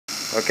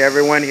Okay,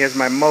 everyone, here's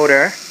my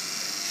motor.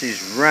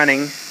 She's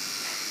running.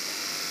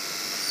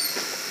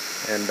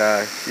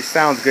 And she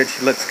sounds good,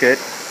 she looks good.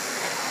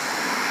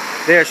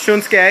 There's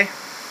Shunsuke.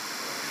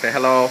 Say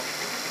hello.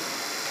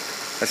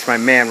 That's my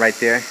man right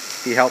there.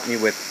 He helped me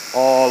with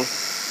all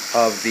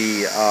of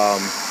the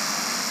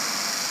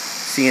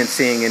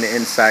CNCing in the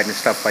inside and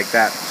stuff like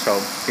that. So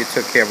he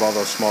took care of all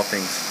those small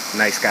things.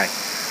 Nice guy.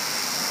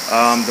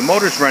 The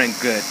motor's running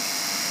good.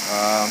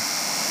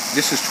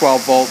 This is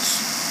 12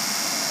 volts.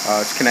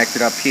 It's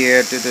connected up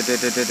here.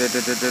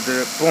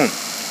 Boom.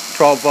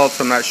 12 volts.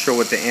 I'm not sure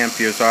what the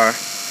amperes are.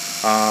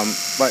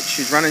 But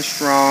she's running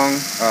strong.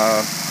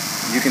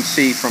 You can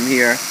see from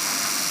here,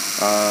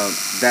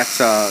 that's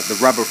the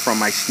rubber from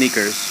my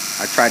sneakers.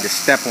 I tried to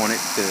step on it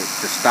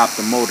to stop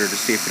the motor to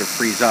see if it'll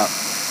freeze up.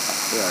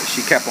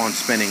 She kept on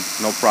spinning,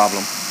 no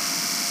problem.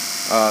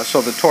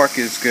 So the torque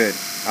is good.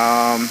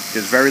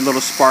 There's very little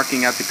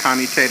sparking at the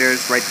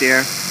commutators right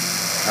there.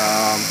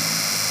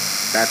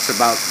 That's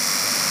about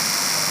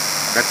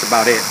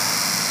it.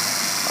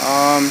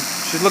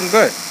 She's looking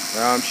good.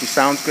 She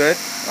sounds good.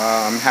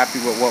 I'm happy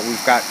with what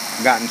we've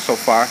gotten so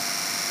far.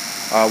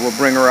 We'll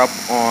bring her up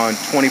on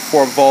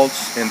 24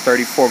 volts and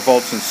 34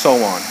 volts and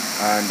so on.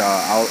 And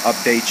I'll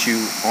update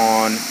you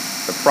on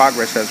the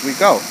progress as we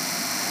go.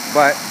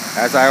 But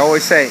as I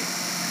always say,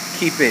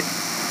 keep it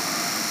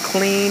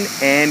clean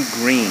and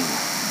green.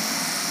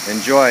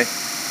 Enjoy.